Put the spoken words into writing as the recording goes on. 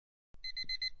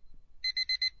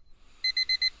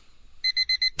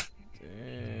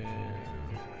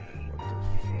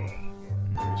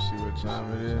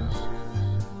time it is.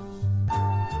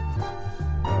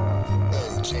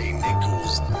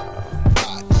 MJNichols.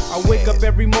 I wake up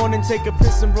every morning, take a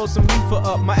piss and roll some reefer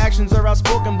up. My actions are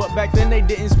outspoken, but back then they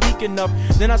didn't speak enough.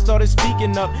 Then I started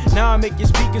speaking up, now I make your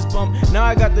speakers bump. Now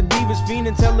I got the divas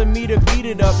fiending, telling me to beat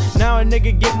it up. Now a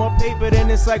nigga get more paper than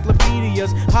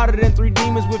encyclopedias. Hotter than 3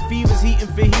 demons with fevers, heating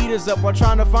fajitas up. While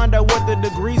trying to find out what the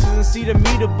degrees is and see the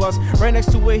meter bus. Right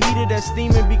next to a heater that's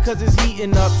steaming because it's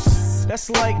heating up. That's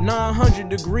like 900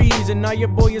 degrees, and now your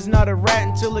boy is not a rat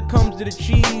until it comes to the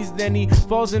cheese. Then he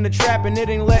falls in the trap and it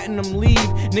ain't letting him leave.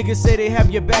 Niggas say they have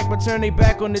your back, but turn they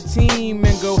back on the team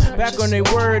and go back on their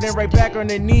word and right back on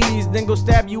their knees. Then go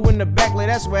stab you in the back, like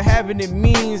that's what having it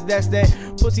means. That's that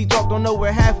pussy talk, don't know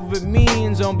what half of it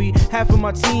means. On behalf of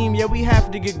my team, yeah, we have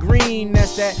to get green.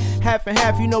 That's that half and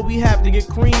half, you know we have to get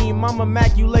cream. I'm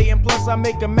immaculate and plus I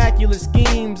make immaculate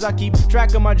schemes. I keep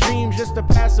track of my dreams just to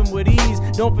pass them with ease.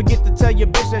 Don't forget to tell your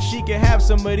bitch that she can have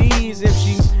some of these. If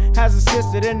she has a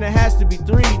sister, then there has to be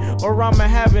 3. Or I'ma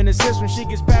have an assist when she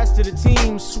gets passed to the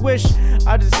team. Swish,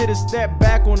 I just hit a step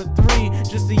back on a 3.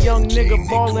 Just a young nigga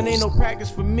ballin', ain't no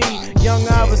practice for me. Young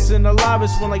Iverson, the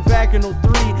livest one like back in 03.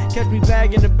 Catch me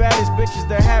bagging the baddest bitches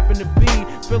that happen to be.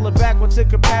 Fill it back to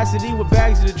capacity with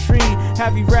bags of the tree.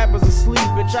 Half you rappers asleep,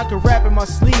 bitch, I can rap in my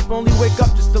sleep. Only wake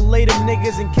up just to lay them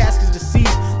niggas in caskets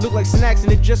deceased. Look like snacks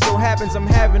and it just so happens I'm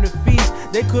having a feast.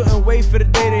 They couldn't wait for the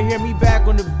day to hear me back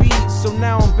on the beat. So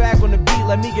now I'm back on the beat,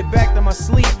 let me get back to my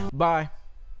sleep. Bye.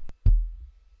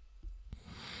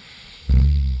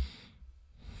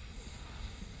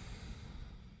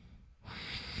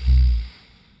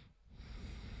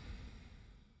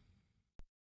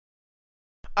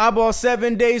 I ball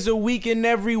 7 days a week and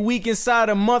every week inside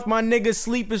a month. My niggas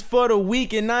sleep is for the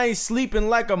week and I ain't sleeping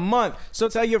like a month. So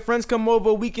tell your friends come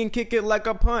over, we can kick it like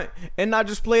a punt. And I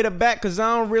just play the back cause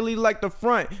I don't really like the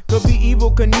front. Could be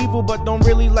evil Knievel but don't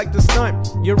really like the stunt.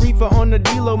 Eureka on the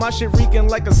D-Lo, my shit reeking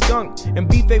like a skunk. And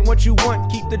beef ain't what you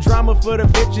want, keep the drama for the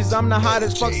bitches. I'm the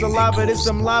hottest, fuck saliva, this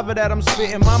some lava that I'm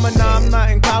spitting. Mama, nah, I'm not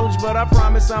in college but I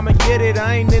promise I'ma get it.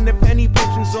 I ain't in the penny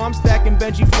pinching so I'm stacking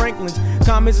Benji Franklin's.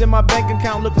 Commas in my bank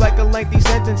account look like a lengthy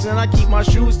sentence, and I keep my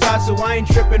shoes tied so I ain't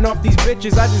tripping off these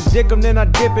bitches. I just dick them, then I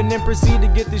dip and then proceed to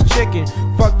get this chicken.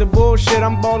 Fuck the bullshit,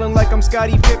 I'm ballin' like I'm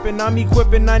Scottie Pippen. I'm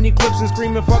equipping 90 clips and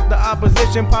screaming fuck the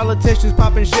opposition. Politicians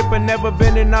popping shit but never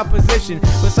been in opposition.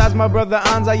 Besides my brother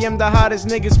Ans, I am the hottest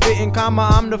nigga spitting. Comma,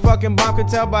 I'm the fucking bomb, could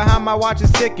tell by how my watch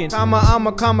is ticking. Comma, I'm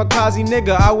a kamikaze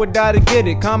nigga, I would die to get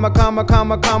it. Comma, comma,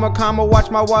 comma, comma, comma, watch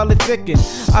my wallet thicken.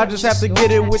 I just have to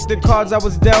get it with the cards I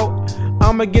was dealt.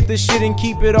 I'ma get this shit and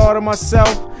keep it all to myself.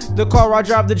 The car I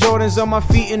drive, the Jordans on my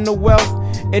feet in the wealth.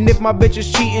 And if my bitch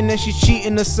is cheating, then she's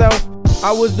cheating herself.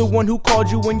 I was the one who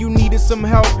called you when you needed some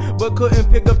help, but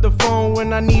couldn't pick up the phone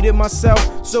when I needed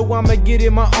myself. So I'ma get it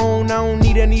my own, I don't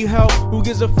need any help. Who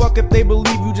gives a fuck if they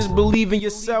believe you, just believe in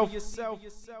yourself.